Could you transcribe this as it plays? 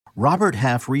Robert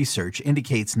Half research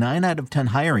indicates 9 out of 10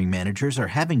 hiring managers are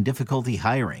having difficulty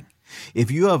hiring.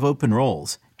 If you have open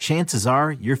roles, chances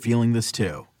are you're feeling this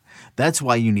too. That's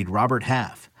why you need Robert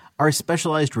Half. Our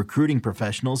specialized recruiting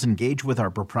professionals engage with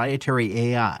our proprietary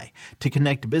AI to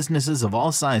connect businesses of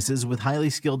all sizes with highly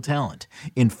skilled talent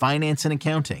in finance and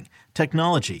accounting,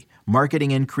 technology,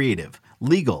 marketing and creative,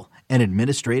 legal, and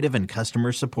administrative and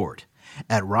customer support.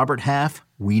 At Robert Half,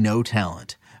 we know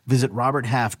talent. Visit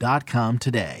roberthalf.com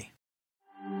today.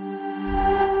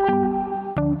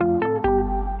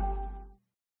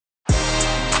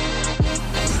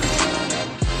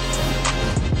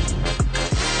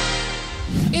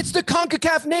 It's the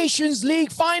CONCACAF Nations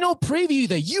League final preview.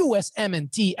 The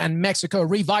USMNT and Mexico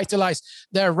revitalized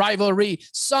their rivalry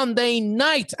Sunday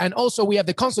night. And also we have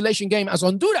the consolation game as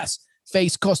Honduras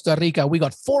face Costa Rica. We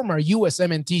got former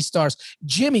USMNT stars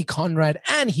Jimmy Conrad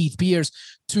and Heath Pierce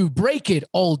to break it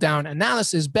all down.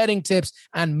 Analysis, betting tips,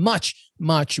 and much,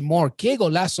 much more. Que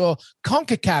Golazo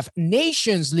CONCACAF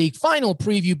Nations League final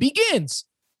preview begins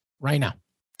right now.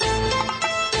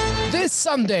 This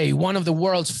Sunday, one of the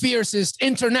world's fiercest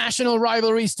international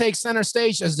rivalries takes center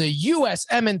stage as the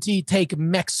USMNT take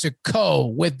Mexico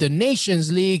with the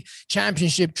Nations League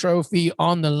Championship trophy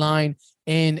on the line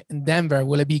in Denver.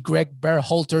 Will it be Greg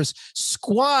Berhalter's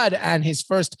squad and his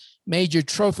first major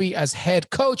trophy as head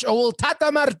coach, or will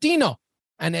Tata Martino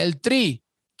and El Tri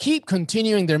keep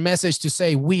continuing their message to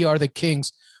say we are the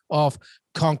kings of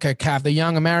CONCACAF? The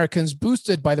young Americans,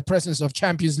 boosted by the presence of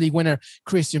Champions League winner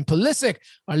Christian Pulisic,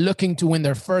 are looking to win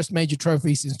their first major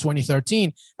trophy since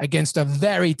 2013 against a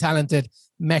very talented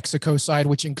Mexico side,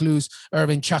 which includes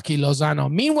Irving Chucky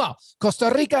Lozano. Meanwhile,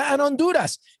 Costa Rica and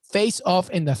Honduras face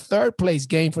off in the third place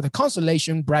game for the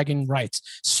consolation bragging rights.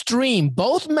 Stream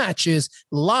both matches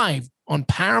live on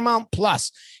Paramount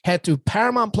Plus. Head to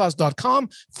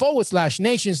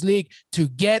paramountplus.com/Nations League to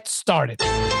get started.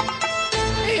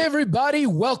 Hey everybody,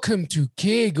 welcome to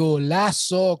Que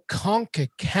Golazo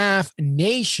CONCACAF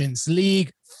Nations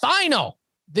League final.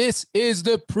 This is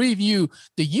the preview.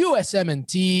 The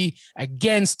USMNT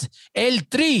against El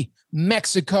Tri,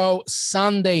 Mexico,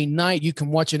 Sunday night. You can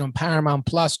watch it on Paramount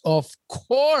Plus, of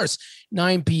course,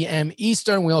 9 p.m.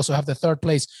 Eastern. We also have the third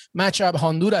place matchup,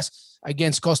 Honduras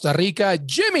against Costa Rica.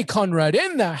 Jimmy Conrad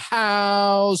in the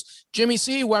house. Jimmy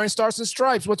C, wearing stars and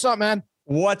stripes. What's up, man?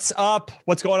 What's up?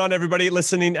 What's going on, everybody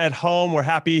listening at home? We're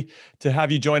happy to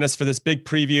have you join us for this big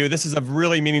preview. This is a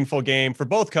really meaningful game for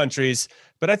both countries,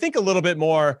 but I think a little bit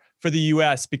more for the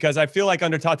U.S. because I feel like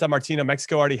under Tata Martino,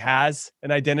 Mexico already has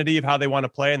an identity of how they want to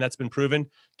play, and that's been proven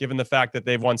given the fact that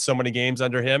they've won so many games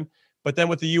under him. But then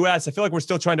with the U.S., I feel like we're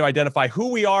still trying to identify who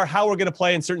we are, how we're going to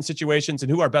play in certain situations,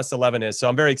 and who our best 11 is. So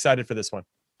I'm very excited for this one.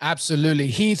 Absolutely.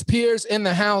 Heath Pierce in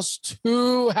the house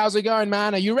too. How's it going,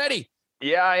 man? Are you ready?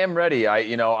 Yeah, I am ready.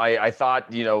 I thought,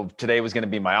 today was going to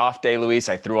be my off day, Luis.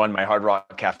 I threw on my Hard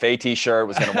Rock Cafe t-shirt,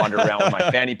 was going to wander around with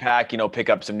my fanny pack, pick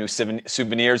up some new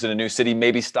souvenirs in a new city,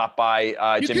 maybe stop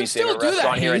by Jimmy's favorite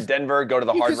restaurant here in Denver, go to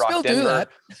the Hard Rock Denver,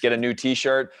 get a new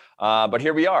t-shirt. But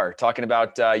here we are talking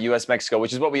about US-Mexico,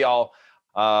 which is what we all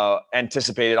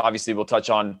anticipated. Obviously, we'll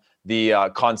touch on the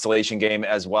consolation game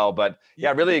as well. But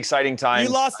yeah, really exciting time.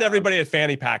 You lost everybody at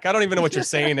fanny pack. I don't even know what you're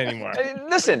saying anymore.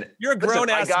 Listen, you're a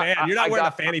grown-ass man. You're not wearing a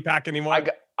fanny pack anymore.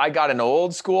 I got an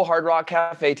old school Hard Rock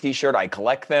Cafe t-shirt. I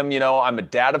collect them. I'm a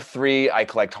dad of 3. I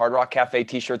collect Hard Rock Cafe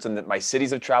t-shirts in my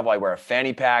cities of travel. I wear a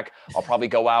fanny pack. I'll probably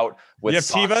go out with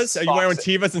socks. You have Tevas? Are you wearing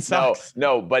Tevas and socks?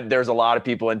 No, but there's a lot of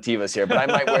people in Tevas here. But I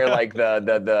might wear like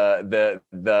the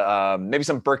maybe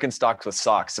some Birkenstocks with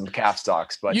socks, some calf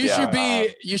socks. But you should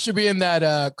be in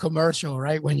that commercial,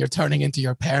 right? When you're turning into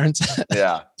your parents.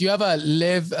 Yeah. Do you have a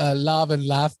live, love, and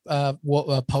laugh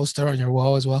poster on your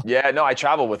wall as well? Yeah, no, I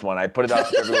travel with one. I put it up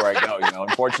everywhere I go.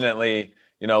 Unfortunately,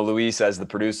 Luis, as the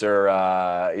producer,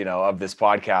 of this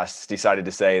podcast, decided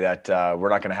to say that we're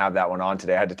not going to have that one on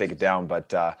today. I had to take it down,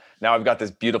 but now I've got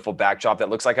this beautiful backdrop that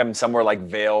looks like I'm somewhere like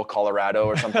Vail, Colorado,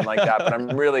 or something like that. But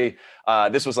I'm really,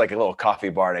 this was like a little coffee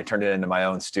bar, and I turned it into my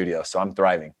own studio, so I'm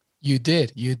thriving. You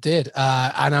did.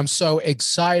 And I'm so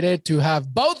excited to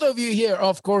have both of you here.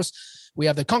 Of course, we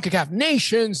have the CONCACAF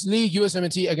Nations League,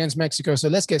 USMNT against Mexico. So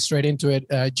let's get straight into it.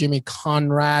 Jimmy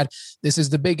Conrad, this is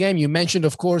the big game. You mentioned,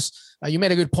 of course, you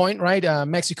made a good point, right?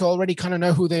 Mexico already kind of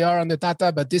know who they are under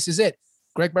Tata, but this is it.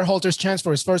 Greg Berhalter's chance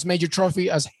for his first major trophy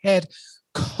as head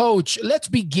coach. Let's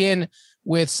begin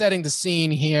with setting the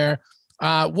scene here.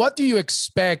 What do you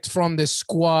expect from this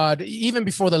squad, even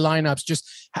before the lineups, just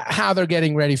how they're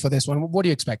getting ready for this one? What do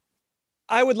you expect?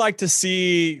 I would like to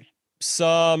see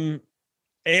some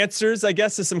answers, I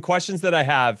guess, to some questions that I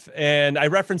have. And I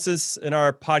referenced this in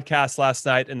our podcast last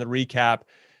night in the recap.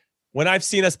 when I've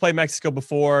seen us play Mexico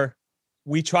before,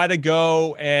 we try to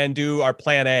go and do our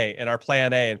plan A and our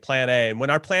plan A and plan A. And when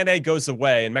our plan A goes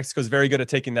away, and Mexico's very good at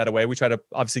taking that away, we try to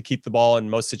obviously keep the ball in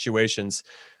most situations.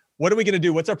 What are we going to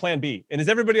do? What's our plan B? And is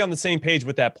everybody on the same page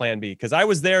with that plan B? Because I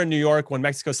was there in New York when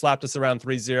Mexico slapped us around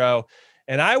 3-0.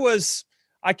 And I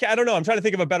don't know. I'm trying to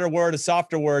think of a better word, a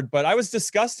softer word, but I was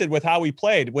disgusted with how we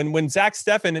played. When Zach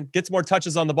Steffen gets more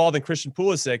touches on the ball than Christian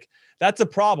Pulisic, that's a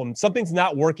problem. Something's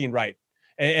not working right.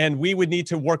 And we would need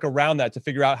to work around that to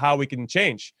figure out how we can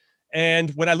change.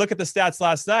 And when I look at the stats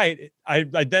last night, I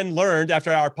then learned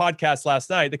after our podcast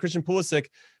last night that Christian Pulisic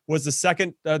was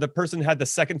the person who had the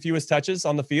second fewest touches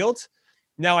on the field.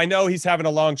 Now, I know he's having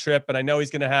a long trip, and I know he's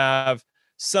going to have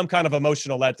some kind of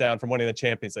emotional letdown from winning the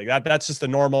Champions League. That's just a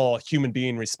normal human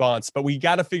being response. But we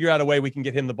got to figure out a way we can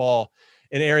get him the ball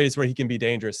in areas where he can be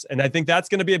dangerous. And I think that's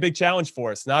going to be a big challenge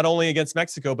for us, not only against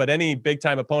Mexico, but any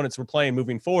big-time opponents we're playing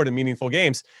moving forward in meaningful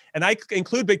games. And I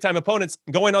include big-time opponents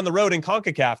going on the road in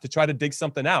CONCACAF to try to dig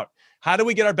something out. How do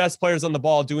we get our best players on the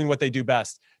ball doing what they do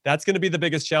best? That's going to be the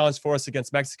biggest challenge for us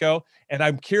against Mexico. And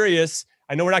I'm curious,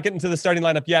 I know we're not getting to the starting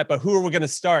lineup yet, but who are we going to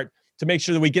start to make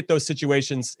sure that we get those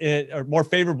situations or more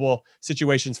favorable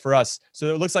situations for us?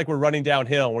 So it looks like we're running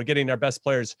downhill. We're getting our best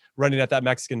players running at that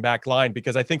Mexican back line,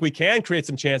 because I think we can create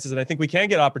some chances and I think we can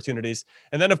get opportunities.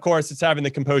 And then, of course, it's having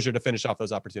the composure to finish off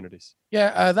those opportunities.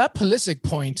 Yeah, that Pulisic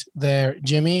point there,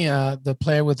 Jimmy, the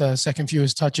player with the second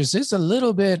fewest touches, is a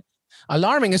little bit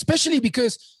alarming, especially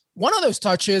because one of those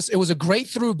touches, it was a great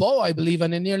through ball, I believe,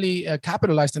 and it nearly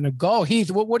capitalized in a goal.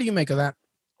 Heath, what do you make of that?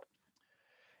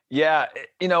 Yeah,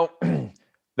 the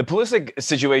Pulisic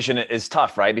situation is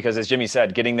tough, right? Because as Jimmy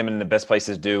said, getting them in the best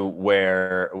places do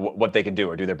what they can do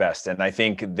or do their best. And I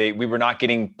think we were not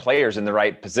getting players in the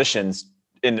right positions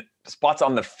in spots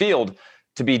on the field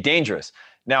to be dangerous.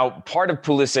 Now, part of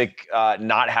Pulisic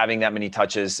not having that many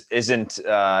touches is going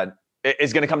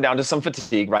to come down to some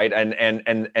fatigue, right?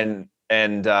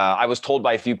 And I was told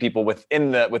by a few people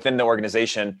within the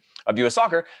organization of U.S.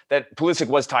 Soccer that Pulisic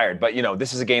was tired. But,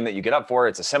 this is a game that you get up for.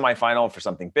 It's a semifinal for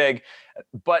something big.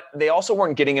 But they also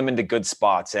weren't getting him into good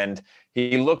spots. And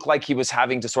he looked like he was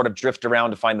having to sort of drift around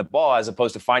to find the ball, as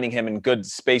opposed to finding him in good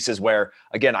spaces where,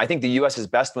 again, I think the U.S. is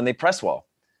best when they press well.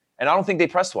 And I don't think they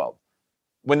press well.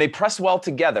 When they press well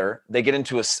together, they get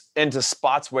into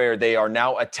spots where they are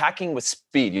now attacking with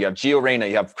speed. You have Gio Reyna,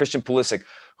 you have Christian Pulisic,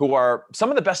 who are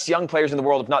some of the best young players in the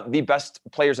world, if not the best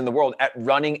players in the world, at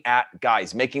running at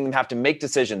guys, making them have to make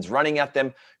decisions, running at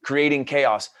them, creating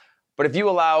chaos. But if you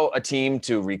allow a team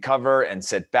to recover and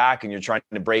sit back and you're trying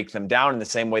to break them down in the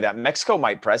same way that Mexico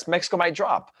might press, Mexico might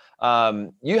drop.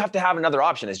 You have to have another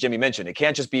option, as Jimmy mentioned. It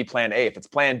can't just be plan A. If it's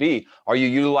plan B, are you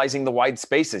utilizing the wide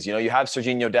spaces? You have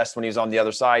Serginho Dest when he was on the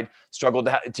other side, struggled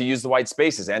to use the wide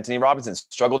spaces. Anthony Robinson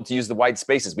struggled to use the wide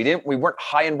spaces. We weren't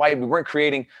high and wide. We weren't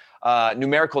creating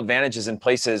numerical advantages in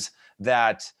places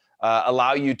that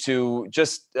allow you to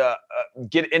just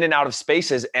get in and out of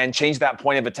spaces and change that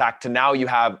point of attack to now you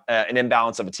have an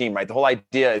imbalance of a team, right? The whole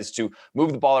idea is to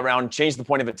move the ball around, change the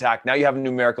point of attack. Now you have a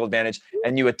numerical advantage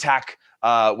and you attack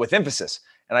with emphasis.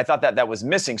 And I thought that was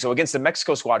missing. So against the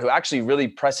Mexico squad, who actually really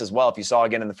presses well, if you saw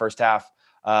again in the first half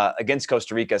against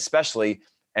Costa Rica especially,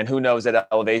 and who knows at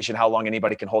elevation how long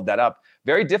anybody can hold that up,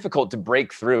 very difficult to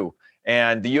break through.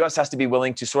 And the U.S. has to be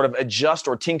willing to sort of adjust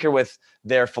or tinker with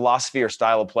their philosophy or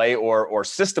style of play or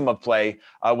system of play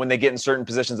when they get in certain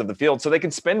positions of the field so they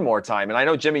can spend more time. And I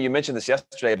know, Jimmy, you mentioned this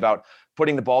yesterday about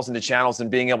putting the balls into channels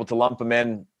and being able to lump them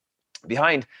in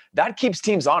behind. That keeps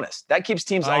teams honest. That keeps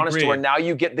teams honest to where now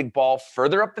you get the ball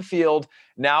further up the field.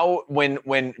 Now,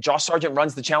 when Josh Sargent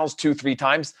runs the channels 2-3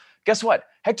 times, guess what?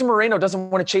 Hector Moreno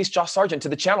doesn't want to chase Josh Sargent to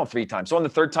the channel 3 times. So on the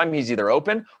third time, he's either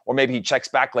open or maybe he checks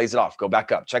back, lays it off, go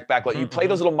back up, check back. You play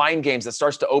those little mind games that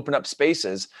starts to open up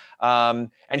spaces and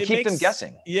keep them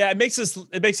guessing. Yeah, it makes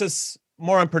us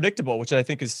more unpredictable, which I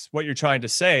think is what you're trying to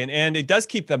say. And it does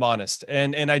keep them honest.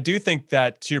 And I do think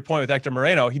that, to your point with Hector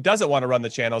Moreno, he doesn't want to run the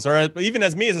channels, or even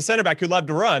as me as a center back who loved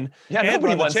to run and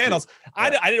run the channels.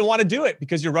 I didn't want to do it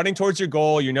because you're running towards your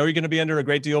goal. You're going to be under a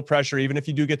great deal of pressure. Even if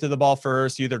you do get to the ball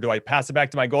first, either do I pass it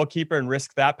back to my goalkeeper and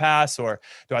risk that pass, or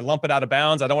do I lump it out of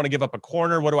bounds? I don't want to give up a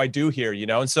corner. What do I do here?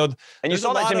 And so, and you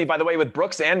saw that, Jimmy, by the way, with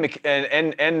Brooks and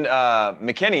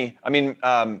McKennie.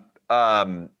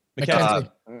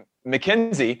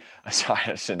 McKenzie,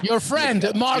 sorry, your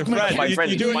friend, Mark, my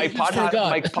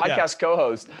podcast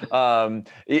co-host.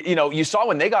 You saw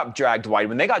when they got dragged wide,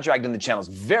 when they got dragged in the channels,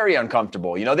 very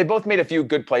uncomfortable. They both made a few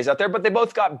good plays out there, but they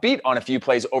both got beat on a few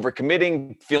plays,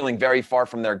 overcommitting, feeling very far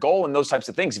from their goal, and those types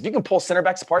of things. If you can pull center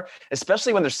backs apart,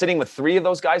 especially when they're sitting with 3 of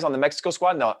those guys on the Mexico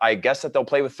squad, now I guess that they'll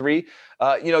play with 3.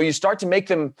 You start to make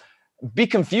them be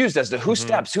confused as to who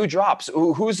steps, who drops,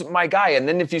 who's my guy. And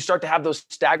then if you start to have those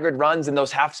staggered runs in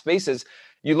those half spaces,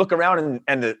 you look around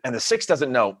and the six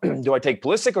doesn't know, do I take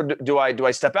Pulisic or do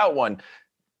I step out one?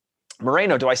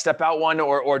 Moreno, do I step out one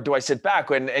or do I sit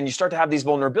back? And you start to have these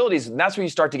vulnerabilities, and that's where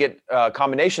you start to get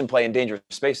combination play in dangerous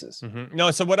spaces. No,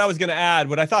 so what I was going to add,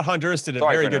 what I thought Honduras did a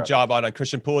very good job on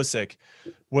Christian Pulisic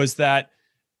was that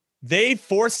they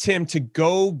forced him to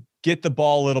go get the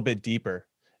ball a little bit deeper.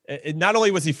 Not only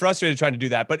was he frustrated trying to do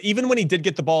that, but even when he did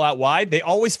get the ball out wide, they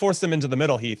always forced him into the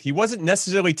middle, Heath. He wasn't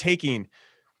necessarily taking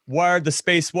where the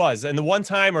space was. And the one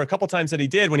time or a couple times that he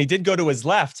did, when he did go to his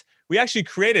left, we actually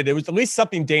created, it was at least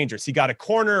something dangerous. He got a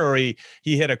corner or he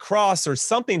hit a cross or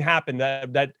something happened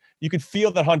that you could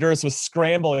feel that Honduras was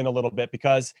scrambling a little bit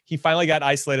because he finally got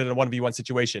isolated in a 1v1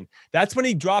 situation. That's when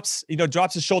he drops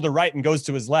his shoulder right and goes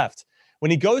to his left. When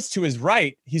he goes to his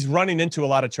right, he's running into a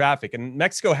lot of traffic. And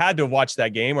Mexico had to have watched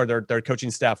that game, or their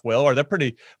coaching staff will, or they're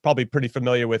probably pretty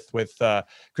familiar with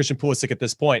Christian Pulisic at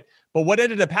this point. But what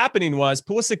ended up happening was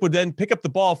Pulisic would then pick up the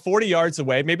ball 40 yards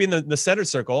away, maybe in the center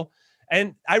circle.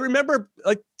 And I remember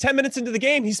like 10 minutes into the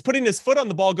game, he's putting his foot on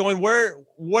the ball going,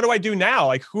 what do I do now?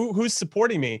 Like who's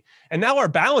supporting me? And now our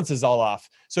balance is all off.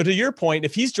 So to your point,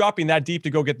 if he's dropping that deep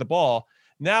to go get the ball,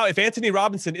 now if Anthony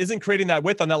Robinson isn't creating that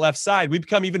width on that left side, we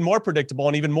become even more predictable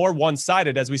and even more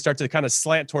one-sided as we start to kind of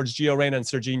slant towards Gio Reyna and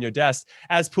Serginho Dest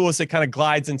as Pulisic kind of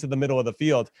glides into the middle of the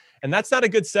field. And that's not a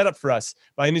good setup for us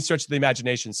by any stretch of the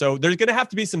imagination. So there's going to have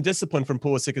to be some discipline from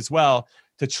Pulisic as well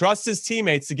to trust his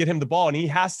teammates to get him the ball. And he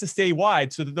has to stay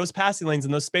wide so that those passing lanes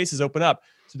and those spaces open up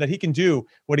so that he can do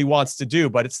what he wants to do.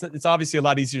 But it's obviously a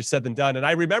lot easier said than done. And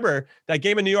I remember that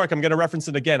game in New York, I'm going to reference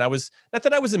it again. Not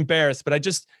that I was embarrassed, but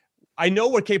I know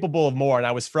we're capable of more, and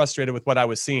I was frustrated with what I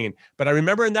was seeing. But I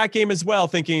remember in that game as well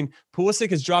thinking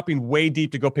Pulisic is dropping way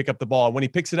deep to go pick up the ball. And when he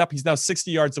picks it up, he's now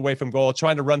 60 yards away from goal,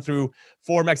 trying to run through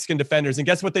 4 Mexican defenders. And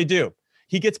guess what they do?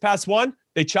 He gets past 1,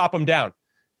 they chop him down.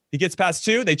 He gets past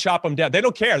 2, they chop him down. They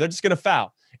don't care. They're just going to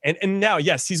foul. And now,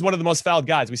 yes, he's one of the most fouled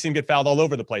guys. We see him get fouled all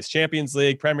over the place. Champions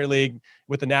League, Premier League,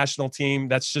 with the national team.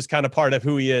 That's just kind of part of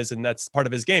who he is, and that's part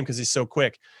of his game because he's so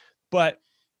quick. But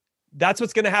that's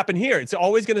what's going to happen here. It's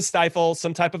always going to stifle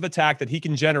some type of attack that he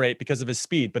can generate because of his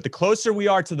speed. But the closer we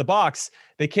are to the box,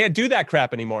 they can't do that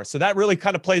crap anymore. So that really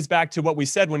kind of plays back to what we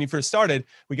said when you first started.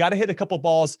 We got to hit a couple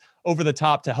balls over the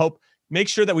top to help make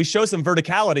sure that we show some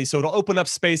verticality. So it'll open up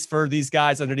space for these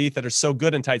guys underneath that are so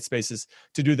good in tight spaces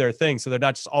to do their thing. So they're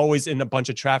not just always in a bunch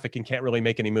of traffic and can't really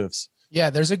make any moves. Yeah,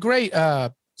 there's a great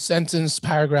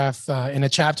paragraph in a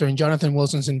chapter in Jonathan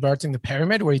Wilson's Inverting the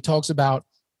Pyramid where he talks about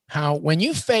how when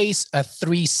you face a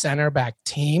 3 center back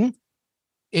team,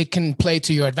 it can play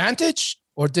to your advantage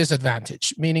or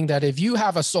disadvantage, meaning that if you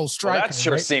have a sole striker. Well, that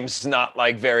sure seems not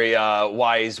like very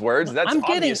wise words. That's I'm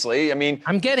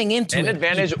getting into an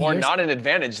advantage or not an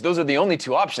advantage. Those are the only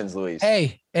 2 options, Luis.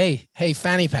 Hey,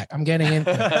 fanny pack. I'm getting into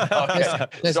it.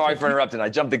 Okay. Sorry for interrupting. I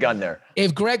jumped the gun there.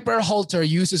 If Greg Berhalter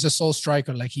uses a sole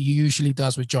striker like he usually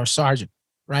does with George Sargent,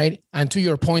 right? And to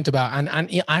your point about,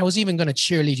 and I was even going to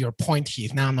cheerlead your point,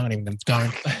 Heath. Now I'm not even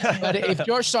going. But if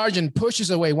George Sargent pushes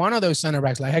away one of those center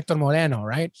backs like Hector Moreno,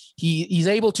 right? He's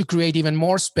able to create even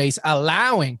more space,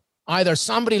 allowing either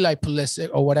somebody like Pulisic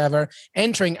or whatever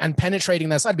entering and penetrating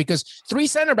that side, because 3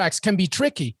 center backs can be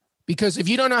tricky because if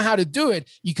you don't know how to do it,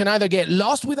 you can either get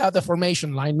lost without the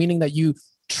formation line, meaning that you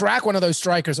track one of those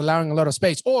strikers, allowing a lot of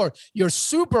space, or you're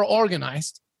super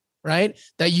organized, right?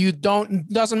 That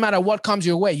doesn't matter what comes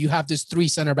your way. You have this 3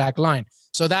 center back line.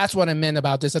 So that's what I meant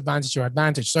about disadvantage or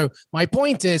advantage. So my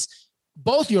point is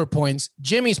both your points,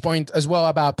 Jimmy's point as well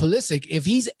about Pulisic, if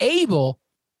he's able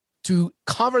to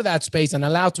cover that space and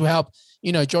allow to help,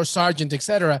 George Sargent, et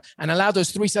cetera, and allow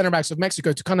those 3 center backs of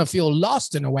Mexico to kind of feel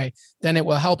lost in a way, then it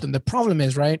will help them. The problem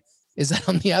is, right, is that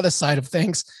on the other side of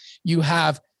things, you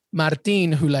have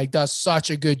Martin, who does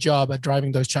such a good job at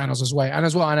driving those channels as well.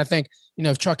 And I think,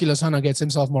 if Chucky Lozano gets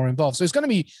himself more involved. So it's going to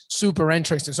be super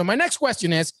interesting. So my next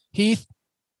question is, Heath,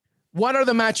 what are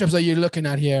the matchups that you're looking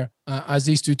at here as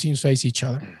these 2 teams face each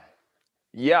other?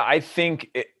 Yeah, I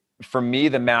think for me,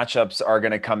 the matchups are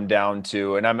going to come down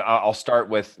to, and I'll start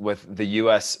with the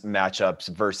U.S. matchups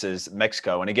versus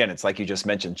Mexico. And again, it's like you just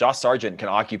mentioned, Josh Sargent can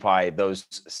occupy those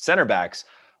center backs.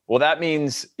 Well, that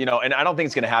means, and I don't think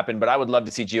it's going to happen, but I would love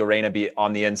to see Gio Reyna be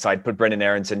on the inside, put Brendan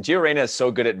Aronson. Gio Reyna is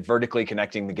so good at vertically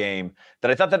connecting the game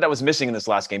that I thought that was missing in this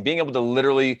last game, being able to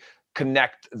literally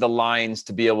connect the lines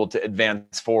to be able to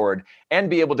advance forward and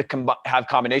be able to have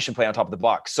combination play on top of the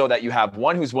box so that you have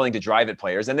one who's willing to drive at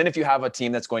players. And then if you have a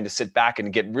team that's going to sit back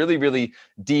and get really, really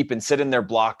deep and sit in their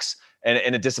blocks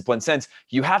in a disciplined sense,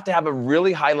 you have to have a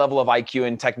really high level of IQ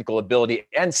and technical ability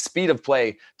and speed of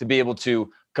play to be able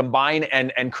to combine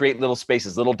and create little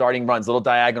spaces, little darting runs, little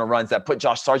diagonal runs that put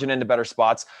Josh Sargent into better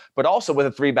spots. But also with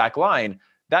a 3-back line,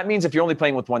 that means if you're only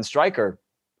playing with one striker,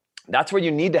 that's where you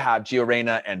need to have Gio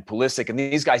Reyna and Pulisic and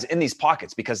these guys in these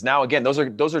pockets, because now, again, those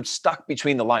are stuck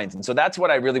between the lines. And so that's what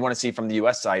I really want to see from the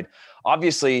U.S. side.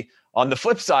 Obviously, on the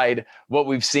flip side, what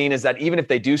we've seen is that even if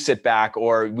they do sit back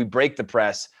or we break the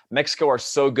press, Mexico are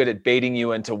so good at baiting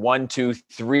you into 1, 2,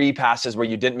 3 passes where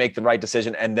you didn't make the right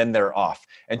decision and then they're off.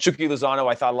 And Chucky Lozano,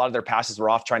 I thought a lot of their passes were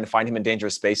off trying to find him in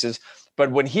dangerous spaces.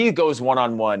 But when he goes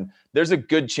one-on-one, there's a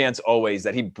good chance always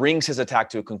that he brings his attack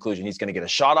to a conclusion. He's going to get a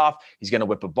shot off. He's going to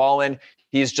whip a ball in.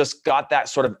 He's just got that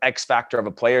sort of X factor of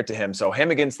a player to him. So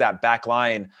him against that back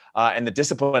line and the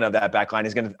discipline of that back line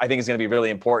is going to be really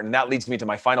important. And that leads me to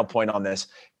my final point on this,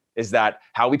 is that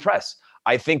how we press.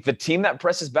 I think the team that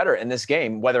presses better in this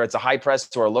game, whether it's a high press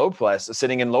or a low press,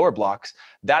 sitting in lower blocks,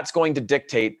 that's going to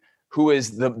dictate who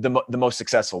is the most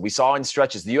successful. We saw in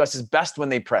stretches, the U.S. is best when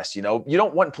they press. You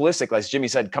don't want Pulisic, as Jimmy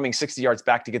said, coming 60 yards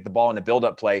back to get the ball in a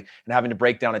build-up play and having to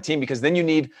break down a team, because then you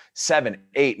need 7,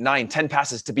 8, 9, 10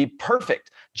 passes to be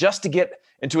perfect just to get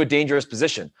into a dangerous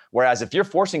position. Whereas if you're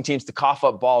forcing teams to cough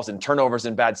up balls and turnovers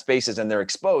in bad spaces and they're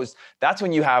exposed, that's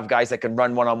when you have guys that can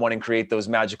run one-on-one and create those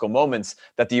magical moments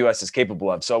that the U.S. is capable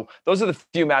of. So those are the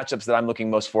few matchups that I'm looking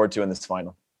most forward to in this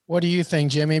final. What do you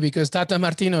think, Jimmy? Because Tata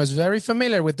Martino is very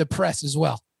familiar with the press as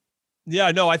well.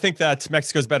 Yeah, no, I think that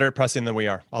Mexico's better at pressing than we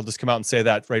are. I'll just come out and say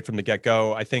that right from the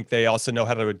get-go. I think they also know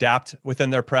how to adapt within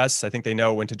their press. I think they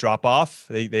know when to drop off.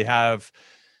 They have,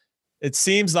 it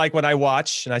seems like when I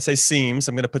watch, and I say seems,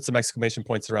 I'm going to put some exclamation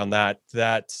points around that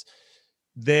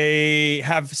they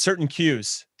have certain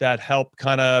cues that help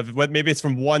kind of, maybe it's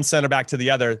from one center back to the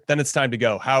other, then it's time to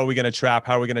go. How are we going to trap?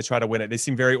 How are we going to try to win it? They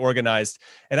seem very organized.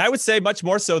 And I would say much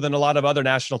more so than a lot of other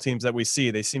national teams that we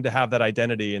see. They seem to have that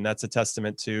identity, and that's a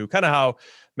testament to kind of how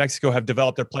Mexico have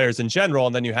developed their players in general.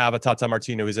 And then you have a Tata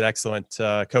Martino, who's an excellent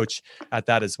coach at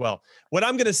that as well. What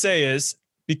I'm going to say is,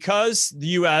 because the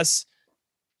U.S.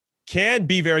 can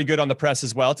be very good on the press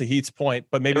as well, to Heath's point,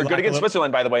 but maybe they were good against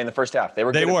Switzerland, by the way, in the first half.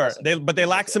 But they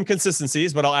lack some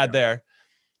consistencies, but I'll add there.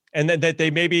 And that they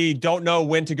maybe don't know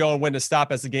when to go and when to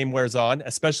stop as the game wears on,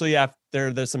 especially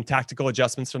after there's some tactical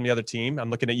adjustments from the other team. I'm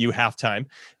looking at you halftime.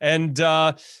 And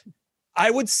I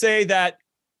would say that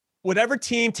whatever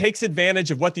team takes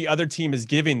advantage of what the other team is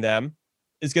giving them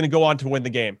is going to go on to win the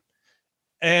game.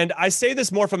 And I say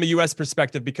this more from a U.S.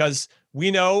 perspective because we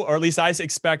know, or at least I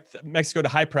expect Mexico to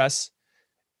high press.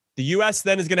 The U.S.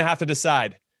 then is going to have to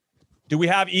decide, do we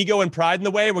have ego and pride in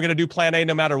the way? We're going to do plan A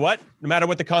no matter what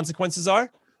the consequences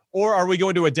are? Or are we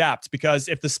going to adapt? Because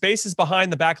if the space is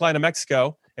behind the back line of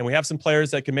Mexico and we have some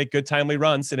players that can make good timely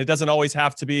runs, and it doesn't always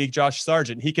have to be Josh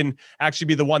Sargent. He can actually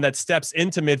be the one that steps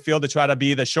into midfield to try to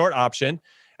be the short option.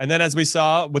 And then as we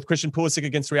saw with Christian Pulisic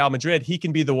against Real Madrid, he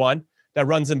can be the one that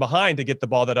runs in behind to get the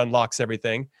ball that unlocks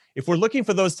everything. If we're looking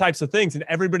for those types of things and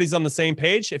everybody's on the same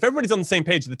page, if everybody's on the same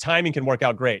page, the timing can work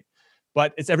out great.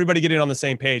 But it's everybody getting on the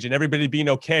same page and everybody being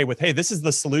okay with, hey, this is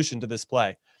the solution to this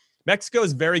play. Mexico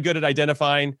is very good at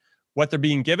identifying what they're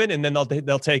being given, and then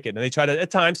they'll take it. And they try to,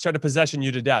 at times, possession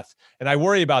you to death. And I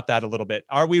worry about that a little bit.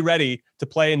 Are we ready to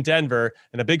play in Denver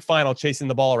in a big final chasing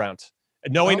the ball around?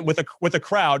 And knowing with a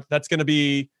crowd that's going to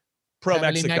be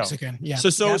pro-Mexico. Mexican, yeah.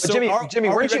 So Jimmy,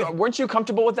 weren't you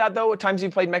comfortable with that, though? At times you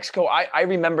played Mexico. I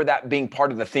remember that being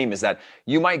part of the theme, is that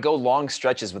you might go long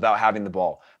stretches without having the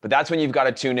ball. But that's when you've got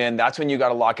to tune in. That's when you got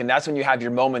to lock in. That's when you have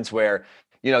your moments where,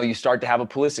 you start to have a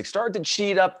Pulisic start to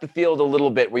cheat up the field a little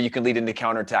bit where you can lead into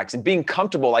counterattacks. And being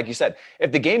comfortable, like you said,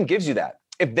 if the game gives you that,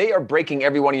 if they are breaking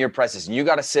every one of your presses and you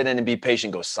got to sit in and be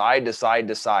patient, go side to side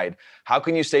to side, how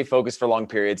can you stay focused for long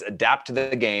periods, adapt to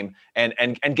the game,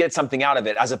 and get something out of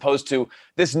it, as opposed to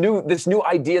this new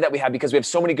idea that we have, because we have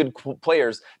so many good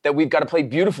players, that we've got to play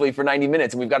beautifully for 90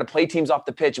 minutes and we've got to play teams off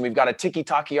the pitch and we've got to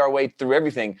ticky-tacky our way through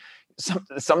everything.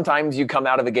 Sometimes you come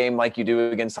out of a game like you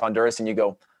do against Honduras and you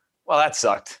go, well, that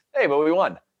sucked. Hey, but we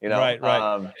won. Right.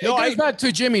 It goes back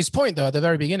to Jimmy's point, though, at the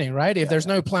very beginning, right? If there's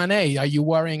no plan A, are you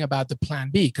worrying about the plan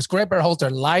B? Because Greg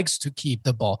Berhalter likes to keep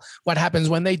the ball. What happens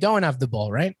when they don't have the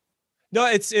ball, right?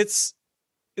 No, that's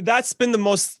been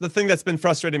the thing that's been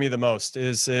frustrating me the most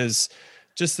is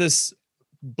just this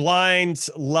blind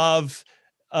love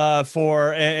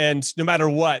for, and no matter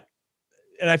what,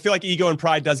 I feel like ego and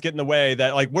pride does get in the way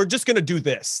that like, we're just going to do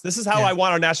this. This is how I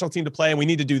want our national team to play. And we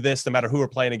need to do this no matter who we're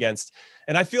playing against.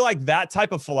 And I feel like that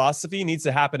type of philosophy needs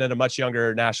to happen at a much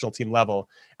younger national team level.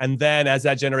 And then as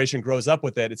that generation grows up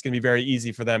with it, it's going to be very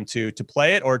easy for them to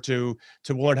play it or to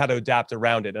learn how to adapt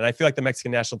around it. And I feel like the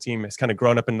Mexican national team has kind of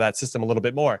grown up into that system a little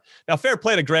bit more. Now, fair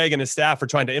play to Greg and his staff for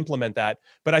trying to implement that.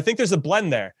 But I think there's a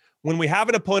blend there. When we have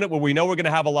an opponent where we know we're going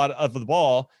to have a lot of the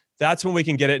ball, that's when we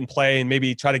can get it in play and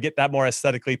maybe try to get that more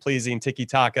aesthetically pleasing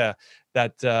tiki-taka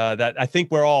that I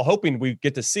think we're all hoping we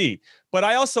get to see. But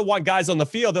I also want guys on the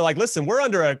field. They're like, listen, we're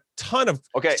under a ton of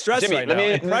stress Jimmy, right now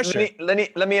and pressure.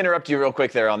 Let me interrupt you real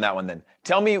quick there on that one then.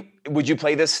 Tell me, would you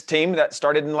play this team that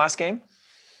started in the last game?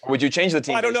 Or would you change the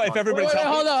team? I don't know if everybody's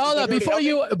hold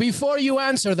on. Before you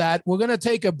answer that, we're going to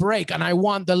take a break, and I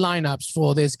want the lineups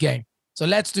for this game. So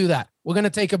let's do that. We're going to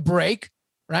take a break.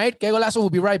 Right? Que Golazo will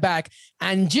be right back.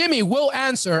 And Jimmy will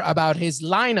answer about his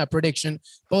lineup prediction,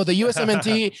 both the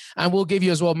USMNT and we'll give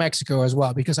you as well Mexico as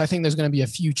well, because I think there's going to be a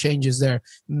few changes there.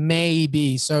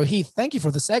 Maybe. So Heath, thank you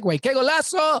for the segue. Que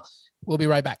Golazo. We'll be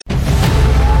right back.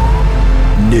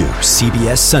 New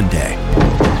CBS Sunday.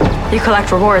 You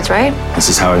collect rewards, right? This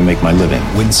is how I make my living.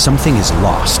 When something is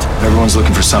lost, everyone's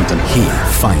looking for something. He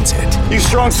finds it. You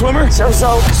strong swimmer?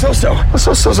 So-so.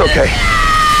 So-so's okay.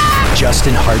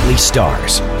 Justin Hartley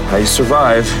stars. How you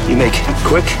survive, you make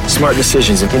quick, smart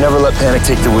decisions, and you never let panic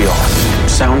take the wheel.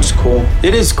 Sounds cool.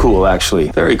 It is cool, actually.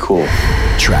 Very cool.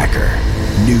 Tracker.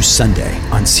 New Sunday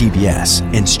on CBS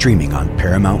and streaming on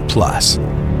Paramount Plus. You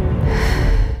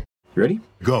ready?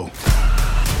 Go.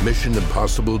 Mission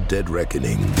Impossible Dead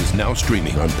Reckoning is now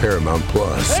streaming on Paramount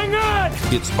Plus. Hang on!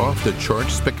 It's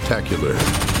off-the-charts spectacular.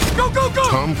 Go, go, go!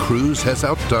 Tom Cruise has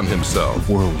outdone himself.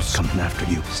 The world's coming after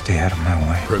you. Stay out of my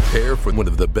way. Prepare for one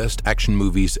of the best action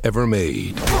movies ever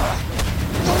made.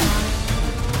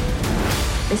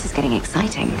 This is getting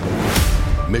exciting.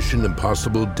 Mission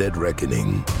Impossible Dead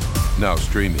Reckoning. Now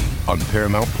streaming on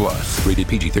Paramount Plus. Rated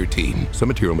PG-13. Some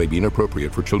material may be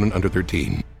inappropriate for children under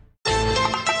 13.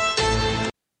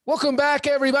 Welcome back,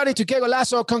 everybody, to Que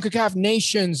Golazo CONCACAF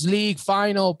Nations League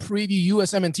final preview.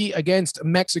 USMNT against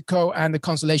Mexico and the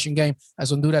consolation game as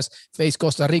Honduras face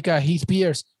Costa Rica. Heath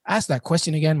Pierce, ask that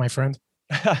question again, my friend.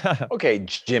 Okay,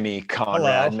 Jimmy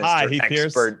Conrad, Hello. Hi, Heath Mr.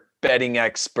 Expert, betting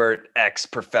expert,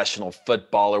 ex-professional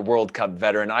footballer, World Cup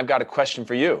veteran. I've got a question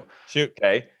for you. Shoot.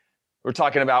 Okay. We're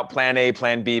talking about plan A,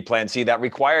 plan B, plan C. That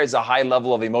requires a high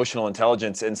level of emotional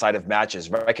intelligence inside of matches,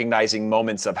 recognizing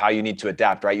moments of how you need to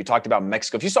adapt, right? You talked about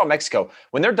Mexico. If you saw Mexico,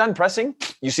 when they're done pressing,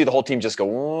 you see the whole team just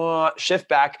go, shift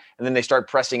back, and then they start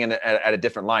pressing at a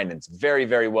different line. And it's very,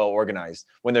 very well organized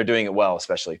when they're doing it well,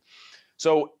 especially.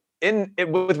 So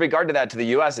with regard to that, to the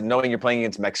U.S. and knowing you're playing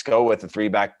against Mexico with a three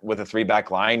back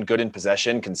line, good in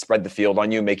possession, can spread the field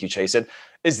on you, make you chase it.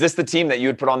 Is this the team that you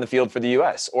would put on the field for the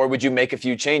U.S. or would you make a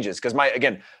few changes? Because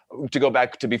to go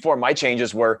back to before, my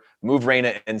changes were move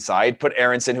Reyna inside, put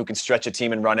Aronson, who can stretch a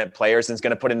team and run at players, and is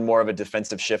going to put in more of a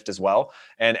defensive shift as well,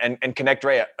 and connect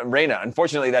Reyna.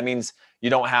 Unfortunately, that means you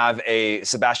don't have a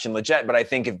Sebastian Lletget, but I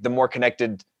think if the more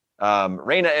connected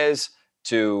Reyna is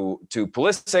to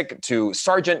Pulisic, to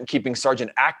Sargent, keeping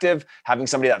Sargent active, having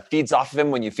somebody that feeds off of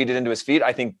him when you feed it into his feet,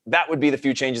 I think that would be the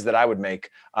few changes that I would make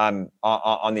on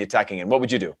the attacking end. What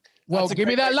would you do? Well, give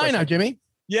me that lineup, Jimmy.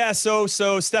 Yeah, so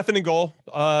Stefan in goal.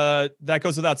 That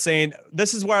goes without saying.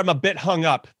 This is where I'm a bit hung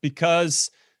up because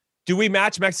do we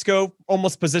match Mexico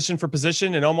almost position for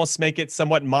position and almost make it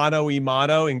somewhat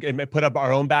mano-a-mano and put up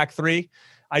our own back three?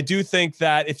 I do think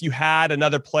that if you had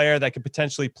another player that could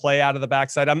potentially play out of the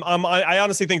backside, I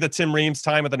honestly think that Tim Ream's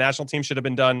time with the national team should have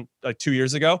been done like 2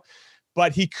 years ago,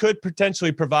 but he could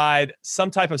potentially provide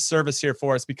some type of service here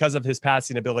for us because of his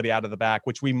passing ability out of the back,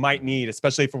 which we might need,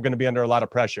 especially if we're going to be under a lot of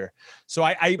pressure. So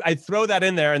I throw that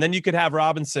in there, and then you could have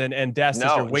Robinson and Dest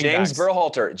as your wing James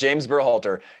Berhalter. James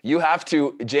Berhalter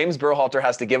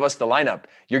has to give us the lineup.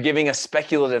 You're giving us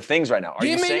speculative things right now. Are give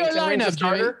you me saying your Tim Ream's lineup,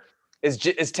 starter? Is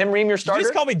Tim Ream your starter? Did you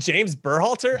just call me James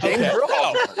Berhalter? James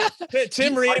Berhalter.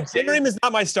 Tim Ream is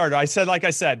not my starter. I said,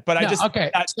 but I just okay.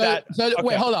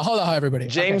 Wait, hold on, everybody.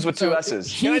 James with two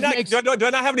S's. Do I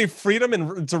not have any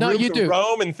freedom to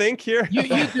roam and think here? You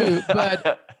do,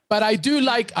 but I do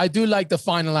like the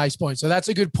finalized point. So that's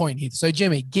a good point, Heath. So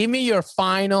Jimmy, give me your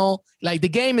final. Like the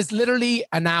game is literally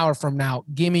an hour from now.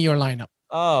 Give me your lineup.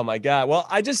 Oh my God. Well,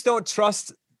 I just don't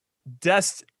trust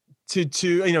Dest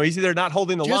he's either not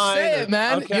holding the Just line. say it,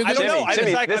 man. Okay. I don't know. I'm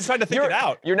trying to think it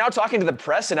out. You're now talking to the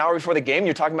press an hour before the game.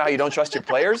 You're talking about how you don't trust your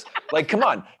players. Like, come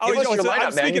on. Give us your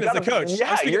lineup, man. Speaking as the coach.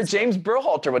 Yeah, you're James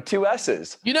Berhalter with 2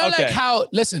 S's. You know, like how,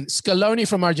 listen, Scaloni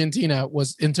from Argentina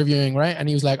was interviewing, right? And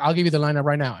he was like, I'll give you the lineup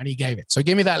right now. And he gave it. So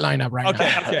give me that lineup right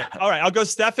now. Okay. All right. I'll go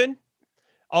Stefan.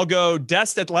 I'll go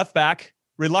Dest at left back,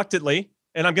 reluctantly.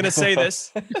 And I'm going to say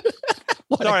this.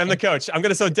 Sorry, I'm the coach. I'm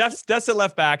going to, so Dest at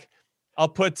left back. I'll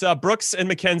put Brooks and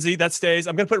McKenzie. That stays.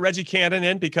 I'm going to put Reggie Cannon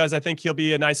in because I think he'll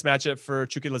be a nice matchup for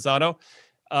Chucky Lozano.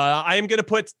 I am going to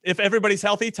put, if everybody's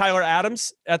healthy, Tyler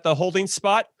Adams at the holding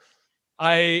spot.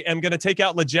 I am going to take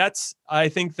out Leggett. I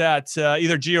think that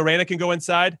either Gio Reyna can go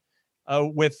inside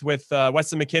with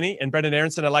Weston McKennie and Brendan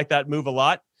Aronson. I like that move a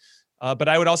lot. But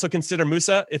I would also consider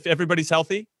Musa if everybody's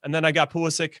healthy. And then I got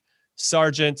Pulisic,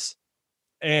 Sargent,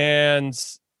 and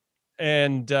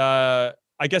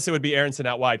I guess it would be Aronson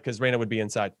out wide because Reyna would be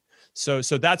inside. So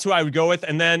that's who I would go with.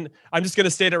 And then I'm just going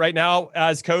to state it right now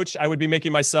as coach, I would be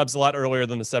making my subs a lot earlier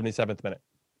than the 77th minute.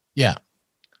 Yeah.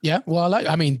 Yeah. Well,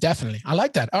 definitely. I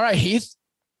like that. All right, Heath,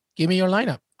 give me your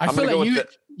lineup. I'm going to go with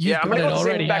the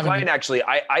same back line, actually.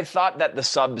 I thought that the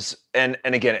subs, and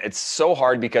again, it's so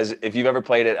hard because if you've ever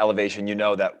played at elevation, you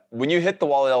know that when you hit the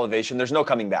wall at elevation, there's no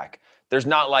coming back. There's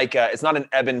not like it's not an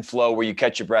ebb and flow where you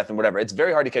catch your breath and whatever. It's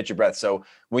very hard to catch your breath. So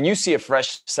when you see a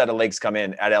fresh set of legs come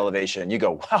in at elevation, you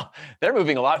go, wow, they're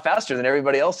moving a lot faster than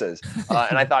everybody else is.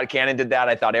 And I thought Cannon did that.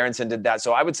 I thought Aronson did that.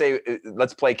 So I would say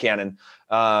let's play Cannon.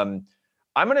 I'm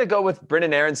going to go with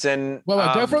Brendan Aronson.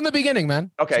 Well, go from the beginning,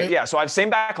 man. Okay, so I have same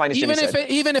back line as Jimmy said.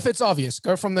 Even if it's obvious,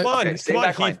 go from the same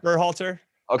back line. Berhalter.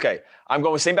 Okay, I'm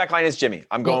going with same back line as Jimmy.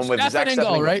 I'm going with Zach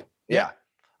Steffen, right? Yeah.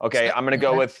 Okay, I'm going to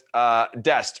go with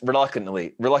Dest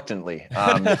reluctantly.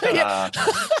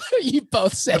 You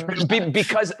both said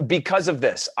because of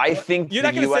this. I think you're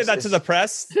not going to say that to the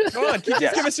press. Come on,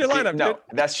 just give us your lineup. No,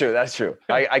 that's true.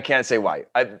 I can't say why.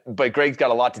 But Greg's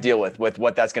got a lot to deal with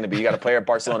what that's going to be. You got a player at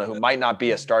Barcelona who might not be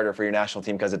a starter for your national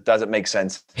team because it doesn't make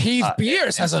sense. Heath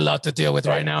Beers has a lot to deal with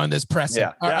right now in this press.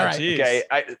 Yeah. All right. Geez. Okay.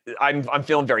 I'm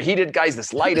feeling very heated, guys.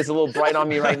 This light is a little bright on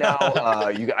me right now.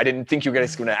 I didn't think you were going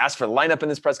to ask for the lineup in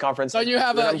this press conference. Don't you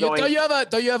have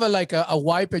a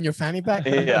wipe in your fanny pack?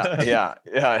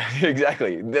 Yeah,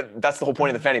 exactly. That's the whole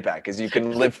point of the fanny pack is you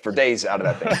can live for days out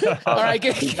of that thing. All right,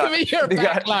 give me your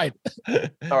back line.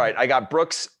 All right, I got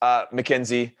Brooks,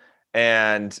 McKenzie,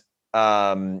 and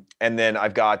then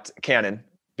I've got Cannon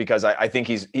because I think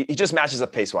he just matches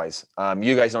up pace wise.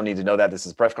 You guys don't need to know that. This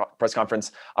is a press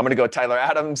conference. I'm going to go Tyler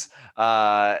Adams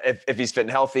if he's fit and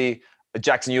healthy.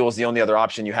 Jackson Ewell is the only other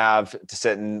option you have to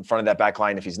sit in front of that back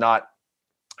line if he's not.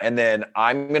 And then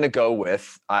I'm going to go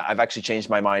with, I've actually changed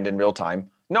my mind in real time.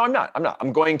 No, I'm not.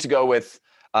 I'm going to go with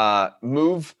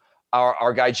move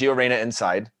our guy Gio Reyna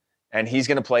inside, and he's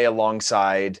going to play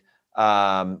alongside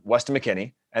Weston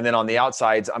McKennie. And then on the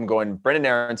outsides, I'm going Brendan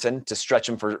Aronson to stretch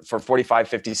him for 45,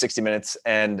 50, 60 minutes,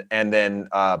 and then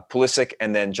Pulisic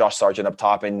and then Josh Sargent up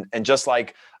top. And just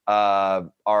like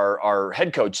our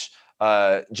head coach,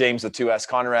 James, the 2S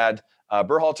Conrad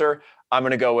Berhalter, I'm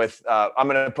going to go with, I'm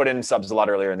going to put in subs a lot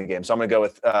earlier in the game. So I'm going to go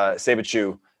with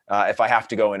Sabachu if I have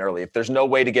to go in early. If there's no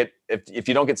way to get, if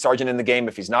you don't get Sargent in the game,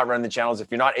 if he's not running the channels,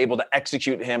 if you're not able to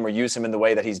execute him or use him in the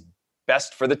way that he's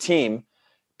best for the team,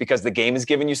 because the game is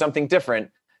giving you something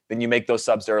different, then you make those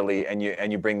subs early and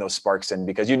you bring those sparks in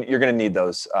because you're going to need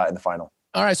those in the final.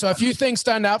 All right, so a few things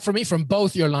stand out for me from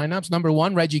both your lineups. Number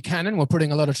one, Reggie Cannon. We're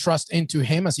putting a lot of trust into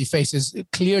him as he faces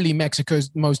clearly Mexico's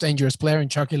most dangerous player in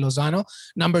Chucky Lozano.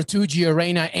 Number two, Gio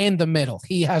Reyna in the middle.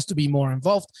 He has to be more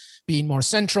involved, being more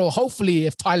central. Hopefully,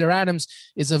 if Tyler Adams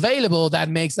is available, that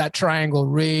makes that triangle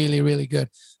really, really good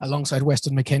alongside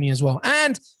Weston McKennie as well.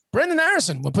 And Brendan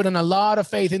Aronson, we're putting a lot of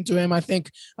faith into him. I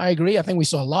agree. I think we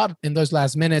saw a lot in those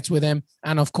last minutes with him.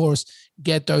 And of course,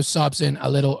 get those subs in a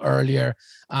little earlier.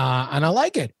 And I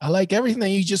like it. I like everything that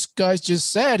you guys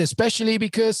just said, especially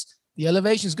because the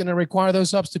elevation is going to require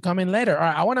those subs to come in later. All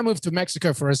right, I want to move to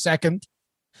Mexico for a second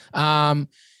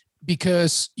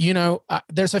because,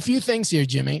 there's a few things here,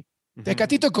 Jimmy.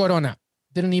 Tecatito Corona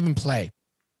didn't even play.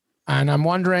 And I'm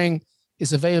wondering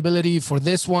his availability for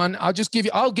this one. I'll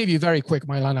give you very quick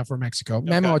my lineup for Mexico. Okay,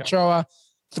 Memo Ochoa,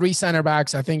 3 center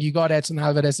backs. I think you got Edson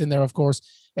Alvarez in there, of course.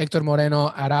 Hector Moreno,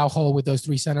 Araujo with those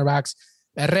 3 center backs.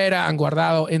 Herrera and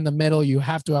Guardado in the middle. You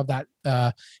have to have that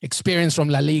experience from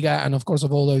La Liga and, of course,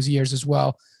 of all those years as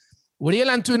well. Uriel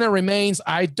Antuna remains.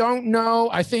 I don't know.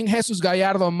 I think Jesus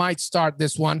Gallardo might start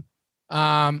this one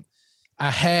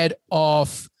ahead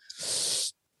of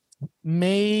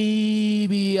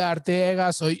maybe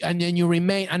Arteaga. So, and then you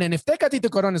remain. And then if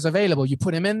Tecatito Corona is available, you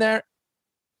put him in there.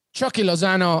 Chucky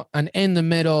Lozano, and in the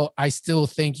middle, I still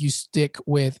think you stick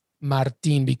with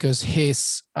Martin because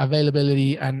his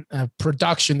availability and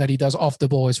production that he does off the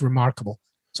ball is remarkable.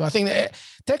 So I think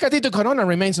Tecatito Corona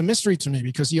remains a mystery to me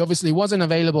because he obviously wasn't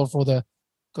available for the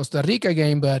Costa Rica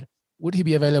game, but would he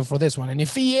be available for this one? And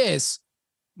if he is,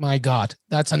 my God,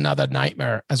 that's another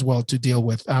nightmare as well to deal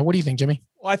with. What do you think, Jimmy?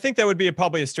 Well, I think that would be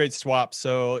probably a straight swap.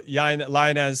 So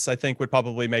Lainez, I think, would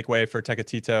probably make way for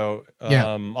Tecatito,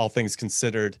 all things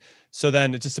considered. So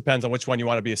then it just depends on which one you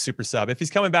want to be a super sub. If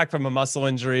he's coming back from a muscle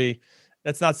injury,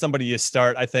 that's not somebody you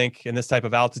start, I think, in this type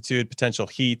of altitude, potential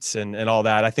heat and all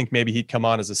that. I think maybe he'd come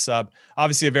on as a sub.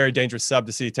 Obviously, a very dangerous sub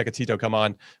to see Tecatito come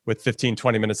on with 15,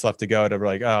 20 minutes left to go to be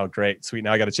like, oh, great, sweet.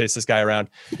 Now I got to chase this guy around.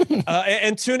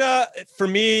 And Tuna, for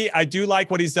me, I do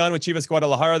like what he's done with Chivas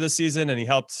Guadalajara this season, and he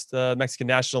helped the Mexican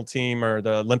national team or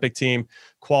the Olympic team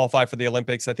qualify for the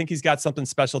Olympics. I think he's got something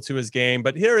special to his game,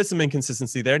 but here is some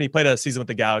inconsistency there. And he played a season with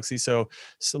the Galaxy, so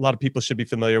a lot of people should be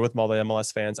familiar with him, all the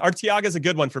MLS fans. Arteaga is a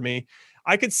good one for me.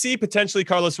 I could see potentially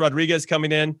Carlos Rodriguez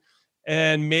coming in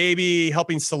and maybe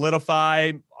helping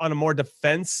solidify on a more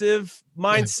defensive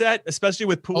mindset, especially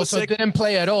with Pulisic. Also didn't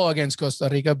play at all against Costa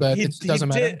Rica, but it doesn't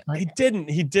matter. Right?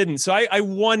 He didn't. So I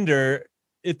wonder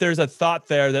if there's a thought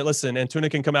there that, listen, Antuna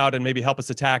can come out and maybe help us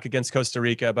attack against Costa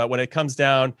Rica, but when it comes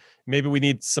down, maybe we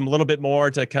need some little bit more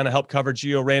to kind of help cover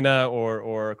Gio Reyna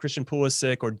or Christian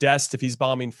Pulisic or Dest if he's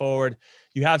bombing forward.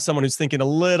 You have someone who's thinking a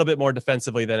little bit more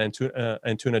defensively than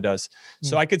Antuna does.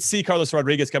 So I could see Carlos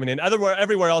Rodriguez coming in.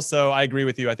 Everywhere else, though, I agree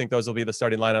with you. I think those will be the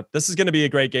starting lineup. This is going to be a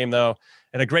great game, though,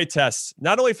 and a great test,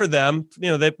 not only for them,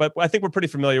 but I think we're pretty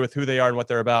familiar with who they are and what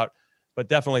they're about, but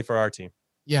definitely for our team.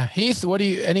 Yeah. Heath, what do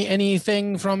you,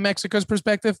 anything from Mexico's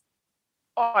perspective?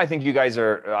 Oh, I think you guys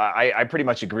are. I pretty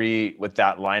much agree with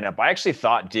that lineup. I actually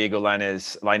thought Diego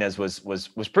Lainez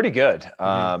was pretty good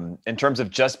in terms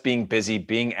of just being busy,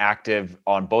 being active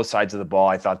on both sides of the ball.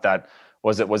 I thought that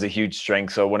was a huge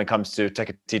strength. So when it comes to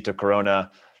Tecatito Corona,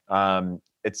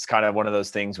 it's kind of one of those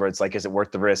things where it's like, is it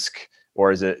worth the risk,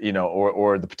 or is it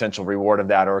or the potential reward of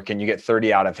that, or can you get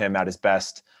 30 out of him at his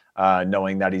best?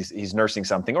 Knowing that he's nursing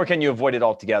something, or can you avoid it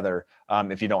altogether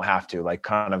if you don't have to, like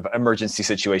kind of emergency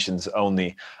situations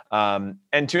only. And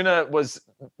Tuna was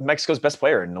Mexico's best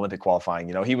player in Olympic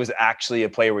qualifying. He was actually a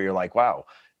player where you're like, wow,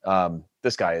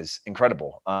 this guy is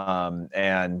incredible,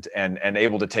 and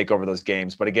able to take over those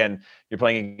games. But again, you're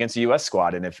playing against a U.S.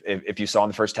 squad, and if you saw in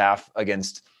the first half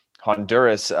against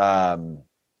Honduras, Gio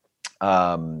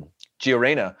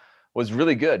Reyna was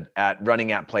really good at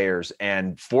running at players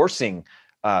and forcing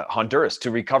Honduras to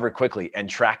recover quickly and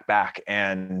track back,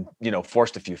 and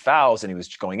forced a few fouls, and he was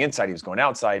going inside, he was going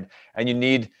outside, and you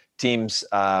need teams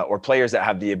or players that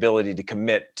have the ability to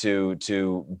commit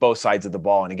to both sides of the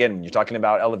ball. And again, when you're talking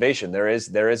about elevation, there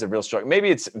is a real struggle. Maybe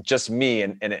it's just me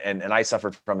and I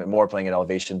suffered from it more playing at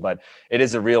elevation, but it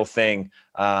is a real thing.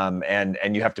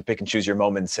 And you have to pick and choose your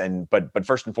moments. But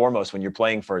first and foremost, when you're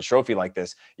playing for a trophy like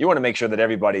this, you want to make sure that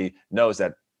everybody knows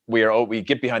that we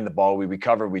get behind the ball, we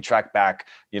recover, we track back,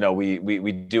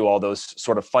 we do all those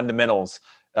sort of fundamentals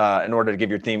in order to give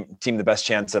your team the best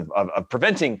chance of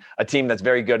preventing a team that's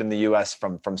very good in the U.S.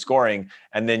 from scoring,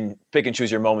 and then pick and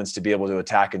choose your moments to be able to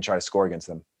attack and try to score against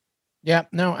them. Yeah,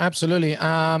 no, absolutely.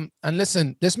 And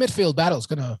listen, this midfield battle is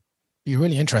going to be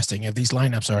really interesting if these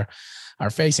lineups are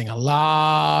facing a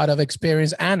lot of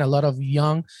experience and a lot of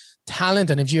young talent.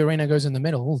 And if Gio Reyna goes in the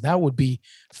middle, that would be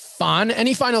fun.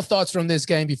 Any final thoughts from this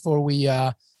game before we,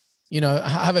 have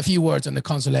a few words on the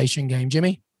consolation game,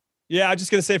 Jimmy? Yeah, I'm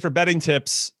just going to say for betting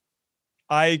tips,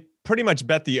 I pretty much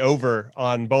bet the over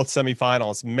on both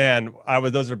semifinals. Man,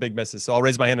 those are big misses. So I'll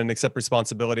raise my hand and accept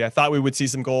responsibility. I thought we would see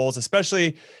some goals,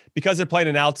 especially because they're playing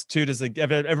in altitude. As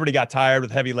everybody got tired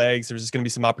with heavy legs, there's just going to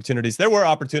be some opportunities. There were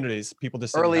opportunities. People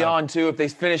just early on too. If they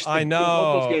finished, both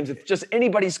those games, if just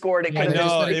anybody scored, it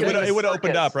would have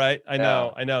opened up, right? I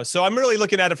know. So I'm really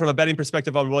looking at it from a betting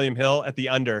perspective on William Hill at the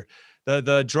under.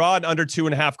 The draw at under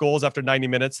 2.5 goals after 90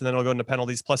 minutes, and then it'll go into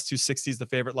penalties. Plus 260 is the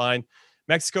favorite line.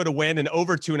 Mexico to win and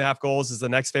over 2.5 goals is the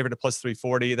next favorite at plus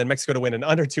 340. Then Mexico to win and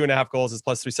under 2.5 goals is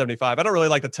plus 375. I don't really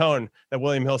like the tone that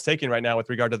William Hill is taking right now with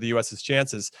regard to the U.S.'s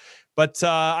chances. But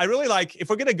I really like,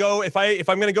 if I'm going to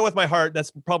go with my heart,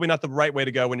 that's probably not the right way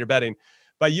to go when you're betting.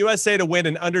 But USA to win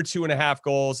and under 2.5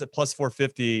 goals at plus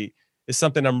 450 is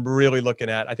something I'm really looking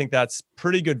at. I think that's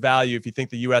pretty good value if you think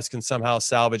the U.S. can somehow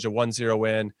salvage a 1-0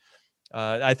 win.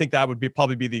 I think that would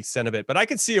probably be the extent of it. But I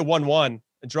could see a 1-1.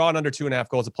 Drawing under 2.5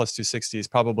 goals at plus 260 is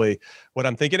probably what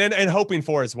I'm thinking and hoping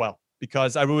for as well.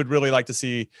 because I would really like to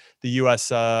see the U.S.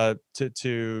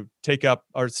 To take up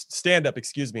or stand up,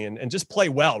 and just play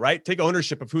well, right? Take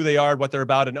ownership of who they are, what they're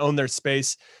about, and own their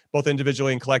space, both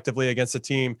individually and collectively against a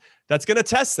team that's going to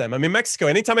test them. I mean, Mexico,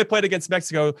 anytime I played against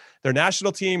Mexico, their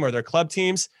national team or their club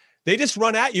teams, they just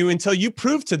run at you until you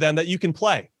prove to them that you can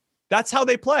play. That's how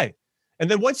they play. And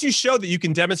then once you show that you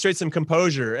can demonstrate some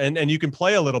composure and you can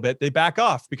play a little bit, they back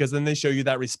off because then they show you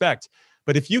that respect.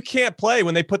 But if you can't play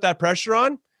when they put that pressure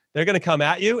on, they're going to come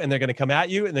at you and they're going to come at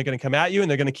you and they're going to come at you and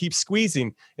they're going to keep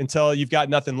squeezing until you've got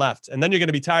nothing left. And then you're going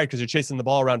to be tired because you're chasing the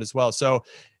ball around as well. So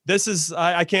this is,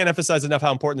 I can't emphasize enough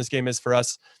how important this game is for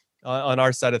us on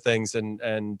our side of things.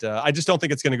 And I just don't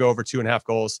think it's going to go over 2.5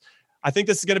 goals. I think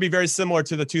this is going to be very similar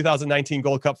to the 2019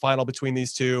 Gold Cup final between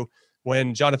these two,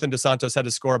 when Jonathan Dos Santos had to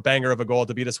score a banger of a goal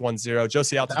to beat us 1-0.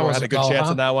 Josie Altidore had a good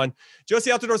chance in that one. Josie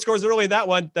Altidore scores early in that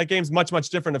one. That game's much, much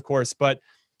different, of course, but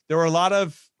there weren't a lot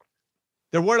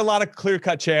of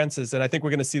clear-cut chances, and I think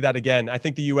we're going to see that again. I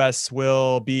think the U.S.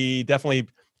 will be definitely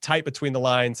tight between the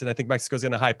lines, and I think Mexico's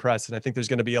going to high press, and I think there's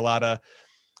going to be a lot of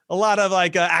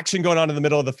action going on in the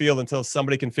middle of the field until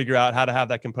somebody can figure out how to have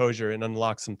that composure and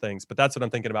unlock some things. But that's what I'm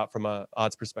thinking about from a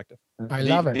odds perspective. I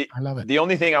love it. The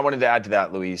only thing I wanted to add to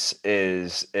that, Luis,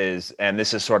 is and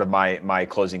this is sort of my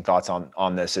closing thoughts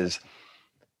on this, is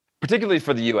particularly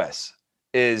for the U.S.,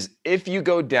 is if you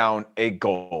go down a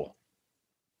goal,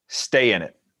 stay in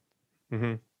it.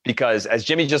 Mm-hmm. Because as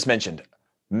Jimmy just mentioned,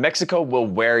 Mexico will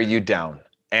wear you down.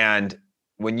 And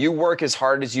when you work as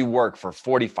hard as you work for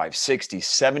 45, 60,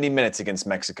 70 minutes against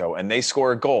Mexico and they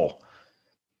score a goal,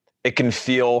 it can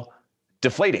feel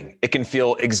deflating. It can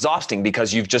feel exhausting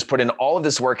because you've just put in all of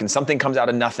this work and something comes out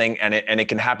of nothing, and it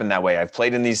can happen that way. I've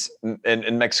played in these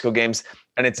in Mexico games,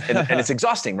 and it's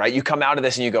exhausting, right? You come out of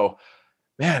this and you go,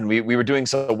 man, we were doing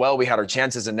so well. We had our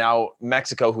chances, and now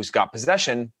Mexico, who's got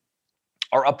possession,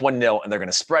 are up 1-0, and they're going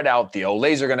to spread out. The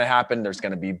olays are going to happen. There's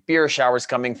going to be beer showers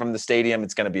coming from the stadium.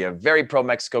 It's going to be a very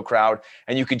pro-Mexico crowd,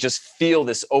 and you could just feel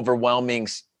this overwhelming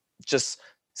just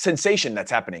sensation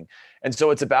that's happening. And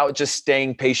so it's about just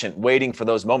staying patient, waiting for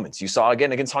those moments. You saw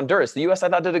again against Honduras. The U.S., I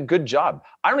thought, did a good job.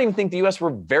 I don't even think the U.S.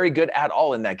 were very good at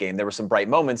all in that game. There were some bright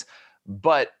moments,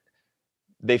 but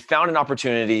they found an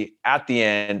opportunity at the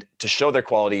end to show their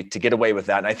quality, to get away with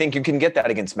that. And I think you can get that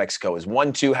against Mexico, is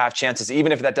 1-2 half chances,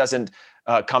 even if that doesn't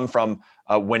come from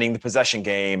winning the possession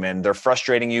game and they're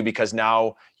frustrating you because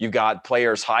now you've got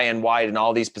players high and wide in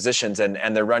all these positions and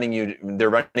they're running you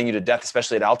to death,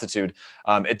 especially at altitude.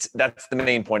 That's the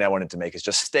main point I wanted to make, is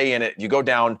just stay in it. You go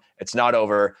down, it's not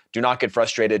over. Do not get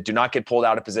frustrated. Do not get pulled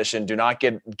out of position. Do not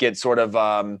get sort of,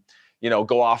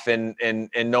 go off in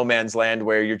no man's land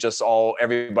where you're just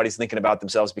everybody's thinking about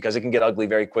themselves, because it can get ugly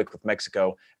very quick with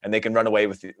Mexico, and they can run away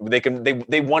with it.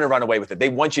 They want to run away with it. They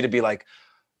want you to be like,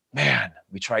 man,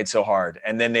 we tried so hard.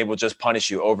 And then they will just punish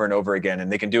you over and over again.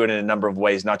 And they can do it in a number of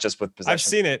ways, not just with possession. I've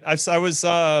seen it.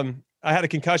 I had a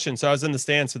concussion, so I was in the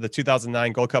stands for the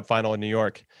 2009 Gold Cup final in New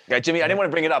York. Yeah, Jimmy, I didn't want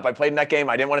to bring it up. I played in that game.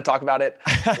 I didn't want to talk about it.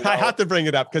 I have to bring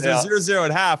it up because it was 0-0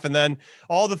 at half. And then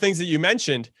all the things that you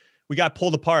mentioned, we got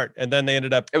pulled apart, and then they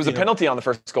ended up. It was a penalty on the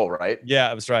first goal, right?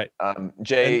 Yeah, it was right.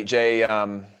 Jay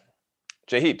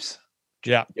Heaps.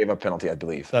 Yeah, gave up a penalty, I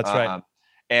believe. That's right.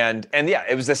 And yeah,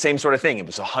 it was the same sort of thing. It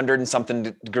was 100 and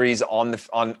something degrees on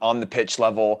the pitch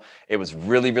level. It was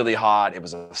really, really hot. It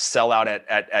was a sellout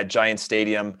at Giant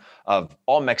Stadium of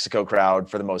all Mexico crowd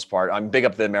for the most part. I'm big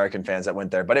up the American fans that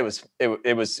went there, but it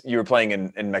was you were playing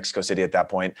in Mexico City at that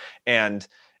point, and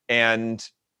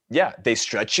yeah, they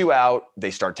stretch you out.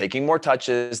 They start taking more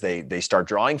touches. They start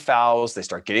drawing fouls. They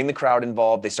start getting the crowd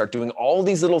involved. They start doing all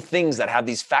these little things that have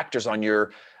these factors on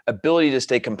your ability to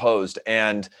stay composed.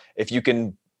 And if you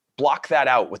can block that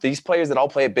out with these players that all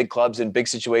play at big clubs in big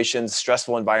situations,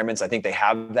 stressful environments, I think they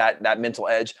have that mental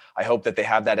edge. I hope that they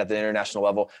have that at the international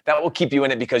level. That will keep you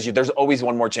in it, because there's always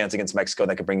one more chance against Mexico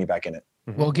that could bring you back in it.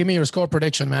 Well, give me your score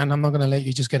prediction, man. I'm not going to let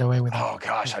you just get away with it. Oh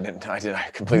gosh, I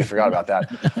completely forgot about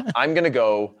that. I'm going to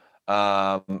go.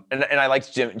 And I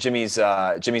liked Jimmy's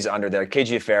under there.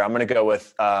 KG Affair. I'm going to go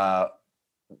with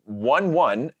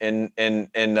 1-1 in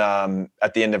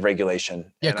at the end of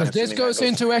regulation. Yeah, because this goes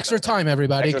into extra time,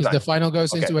 everybody, because the final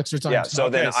goes into extra time. Yeah, so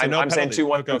then I'm saying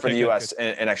 2-1 for the U.S.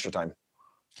 in extra time.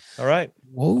 All right.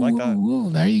 Whoa, like that. Whoa,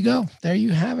 there you go. There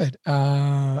you have it.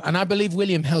 And I believe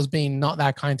William Hill's being not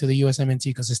that kind to the USMNT,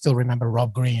 because I still remember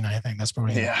Rob Green. I think that's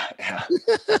probably yeah.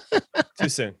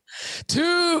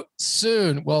 Too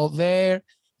soon. Well, there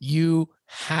you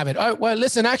have it. Oh, well,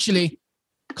 listen, actually,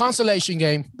 consolation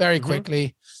game very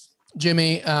quickly,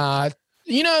 Jimmy.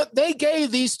 They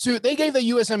gave the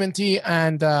USMNT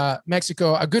and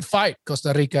Mexico a good fight,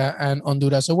 Costa Rica and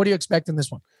Honduras. So what do you expect in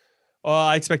this one? Well,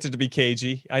 I expect it to be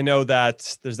cagey. I know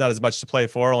that there's not as much to play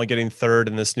for, only getting third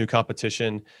in this new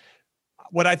competition.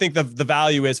 What I think the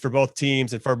value is for both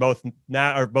teams and for both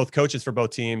coaches for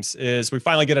both teams is we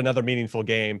finally get another meaningful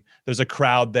game. There's a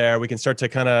crowd there. We can start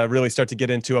to really start to get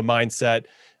into a mindset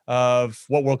of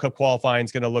what World Cup qualifying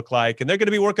is going to look like. And they're going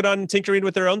to be working on tinkering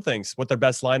with their own things, what their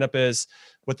best lineup is,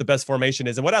 what the best formation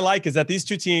is. And what I like is that these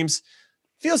two teams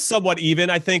feel somewhat even.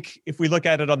 I think if we look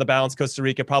at it on the balance, Costa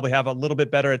Rica probably have a little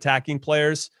bit better attacking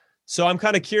players. So I'm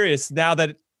kind of curious now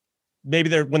that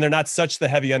maybe when they're not such the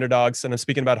heavy underdogs, and I'm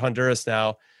speaking about Honduras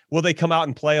now, will they come out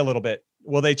and play a little bit?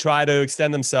 Will they try to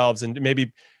extend themselves and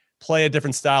maybe play a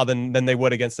different style than they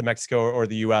would against the Mexico or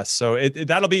the US? So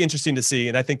that'll be interesting to see.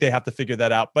 And I think they have to figure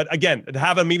that out. But again, to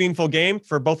have a meaningful game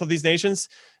for both of these nations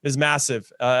is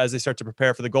massive as they start to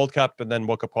prepare for the Gold Cup and then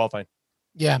World Cup qualifying.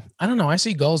 Yeah, I don't know. I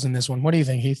see goals in this one. What do you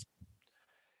think, Heath?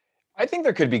 I think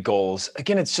there could be goals.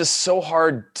 Again, it's just so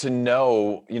hard to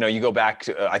know. You go back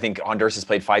to, I think Honduras has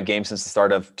played 5 games since the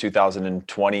start of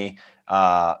 2020.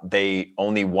 They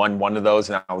only won one of those,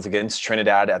 and that was against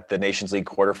Trinidad at the Nations League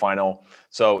quarterfinal.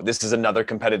 So this is another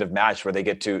competitive match where they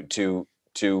get to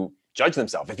judge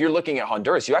themselves. If you're looking at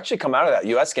Honduras, you actually come out of that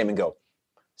US game and go,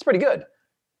 it's pretty good.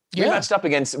 Yeah. We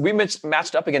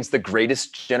matched up against the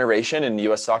greatest generation in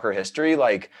US soccer history.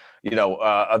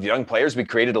 Of young players, we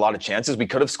created a lot of chances. We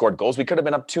could have scored goals. We could have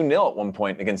been up 2-0 at one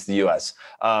point against the US.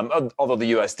 Although the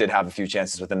US did have a few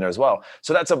chances within there as well.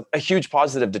 So that's a huge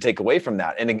positive to take away from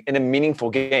that. And in a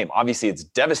meaningful game, obviously it's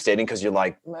devastating because you're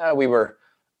like, we were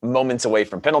moments away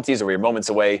from penalties, or we were moments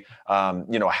away,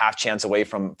 a half chance away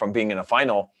from being in a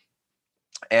final.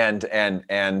 And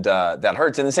that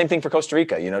hurts. And the same thing for Costa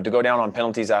Rica, to go down on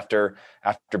penalties after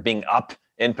being up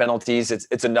in penalties.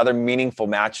 It's another meaningful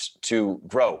match to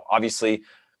grow. Obviously,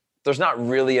 there's not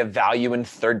really a value in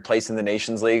third place in the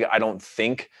Nations League, I don't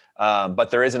think. But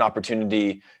there is an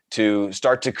opportunity to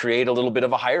start to create a little bit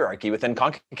of a hierarchy within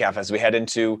CONCACAF as we head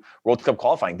into World Cup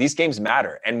qualifying. These games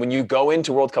matter. And when you go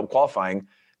into World Cup qualifying,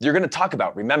 you're going to talk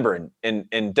about, remember,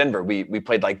 in Denver, we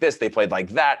played like this, they played like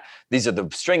that. These are the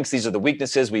strengths, these are the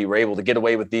weaknesses. We were able to get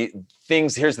away with the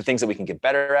things. Here's the things that we can get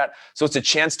better at. So it's a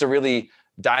chance to really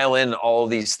dial in all of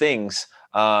these things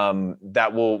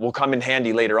that will come in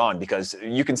handy later on, because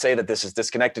you can say that this is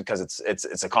disconnected because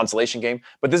it's a consolation game,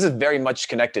 but this is very much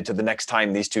connected to the next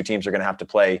time these two teams are going to have to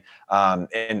play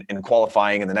in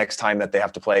qualifying, and the next time that they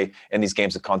have to play in these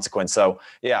games of consequence. So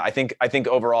yeah, I think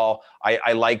overall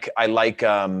I like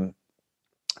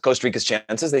Costa Rica's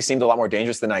chances. They seemed a lot more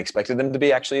dangerous than I expected them to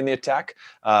be actually in the attack.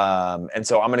 And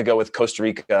so I'm going to go with Costa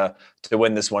Rica to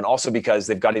win this one, also because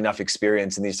they've got enough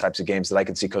experience in these types of games that I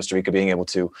could see Costa Rica being able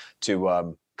to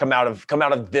come out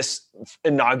of this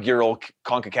inaugural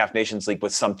CONCACAF Nations League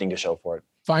with something to show for it.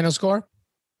 Final score?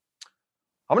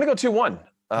 I'm going to go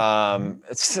 2-1.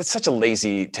 It's such a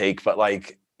lazy take, but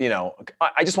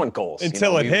I just want goals.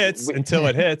 Until it hits. Yeah, until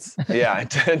it hits.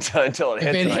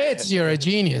 If it hits, you're a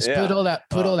genius. Yeah.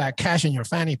 Put all that cash in your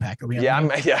fanny pack. Boy,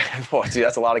 dude,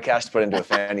 that's a lot of cash to put into a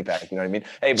fanny pack. You know what I mean?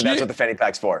 Hey, but that's what the fanny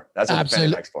pack's for. That's what the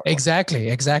fanny pack's for. Exactly.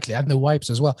 And the wipes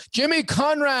as well. Jimmy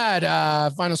Conrad,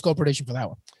 final score prediction for that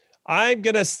one. I'm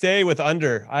going to stay with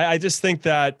under. I just think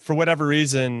that for whatever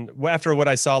reason, after what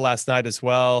I saw last night as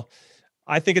well,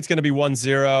 I think it's going to be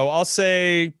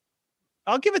 1-0.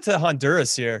 I'll give it to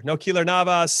Honduras here. No Keylor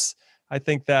Navas. I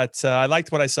think that I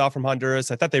liked what I saw from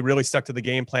Honduras. I thought they really stuck to the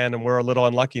game plan and were a little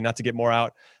unlucky not to get more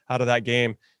out of that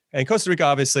game. And Costa Rica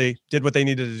obviously did what they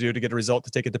needed to do to get a result to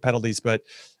take it to penalties. But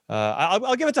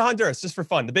I'll give it to Honduras just for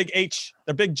fun. The big H,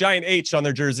 the big giant H on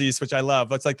their jerseys, which I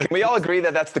love. It's like Can we all agree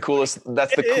that that's the coolest?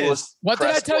 That's the coolest. What did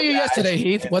I tell you yesterday,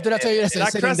 Heath? What did I tell you yesterday?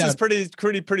 That crest is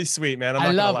pretty sweet, man.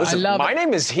 I love. My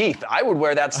name is Heath. I would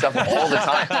wear that stuff all the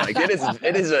time.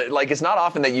 It's not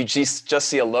often that you just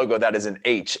see a logo that is an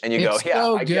H and you go, yeah,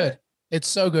 so good. It's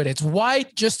so good. It's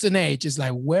white, just an H. It's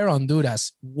like, where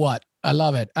Honduras? What? I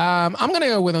love it. I'm going to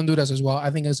go with Honduras as well. I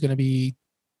think it's going to be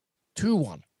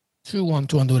 2-1. 2-1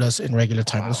 to Honduras in regular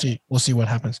time. Wow. We'll see what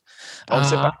happens.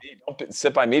 Don't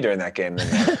sit by me during that game.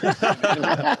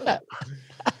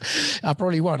 I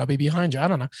probably won't. I'll be behind you. I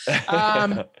don't know.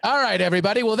 All right,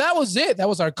 everybody. Well, that was it. That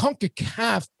was our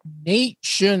CONCACAF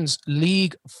Nations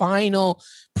League final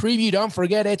preview. Don't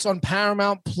forget, it's on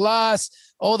Paramount Plus.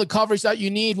 All the coverage that you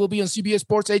need will be on CBS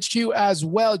Sports HQ as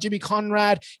well. Jimmy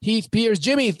Conrad, Heath Pierce.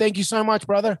 Jimmy, thank you so much,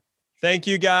 brother. Thank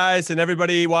you, guys. And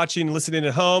everybody watching, listening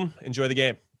at home, enjoy the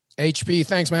game. HP,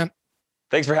 thanks, man.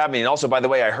 Thanks for having me. And also, by the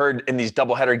way, I heard in these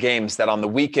doubleheader games that on the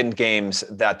weekend games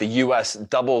that the U.S.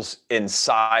 doubles in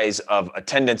size of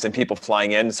attendance and people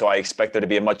flying in. So I expect there to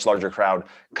be a much larger crowd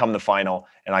come the final,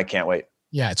 and I can't wait.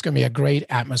 Yeah, it's going to be a great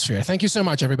atmosphere. Thank you so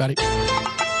much, everybody.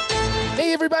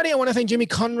 Hey, everybody. I want to thank Jimmy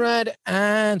Conrad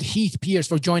and Heath Pierce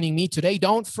for joining me today.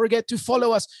 Don't forget to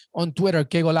follow us on Twitter,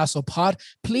 Que Golazo Pod.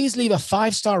 Please leave a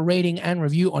 5-star rating and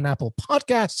review on Apple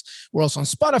Podcasts. We're also on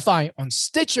Spotify, on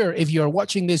Stitcher. If you're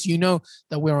watching this, you know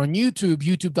that we're on YouTube,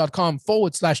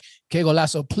 youtube.com/Que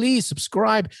Golazo. Please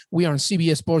subscribe. We are on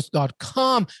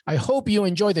cbssports.com. I hope you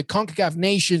enjoy the CONCACAF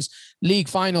Nations League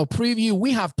final preview.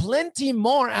 We have plenty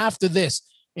more after this,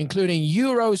 including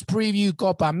Euros preview,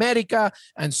 Copa America,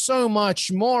 and so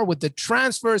much more with the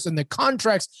transfers and the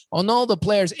contracts on all the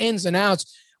players' ins and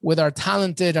outs with our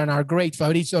talented and our great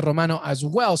Fabrizio Romano as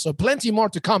well. So plenty more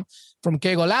to come from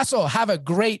Que Golazo. Have a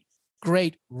great,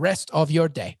 great rest of your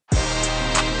day.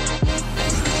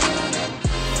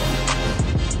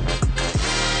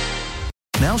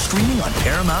 Now streaming on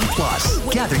Paramount Plus.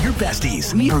 Gather your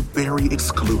besties. We are very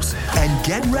exclusive. And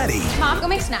get ready. Mom, go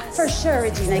make snacks. For sure,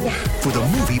 Regina. Yeah. For the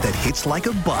movie that hits like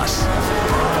a bus.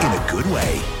 In a good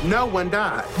way. No one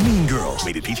died. Mean Girls.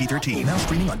 Rated PG-13. Now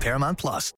streaming on Paramount Plus.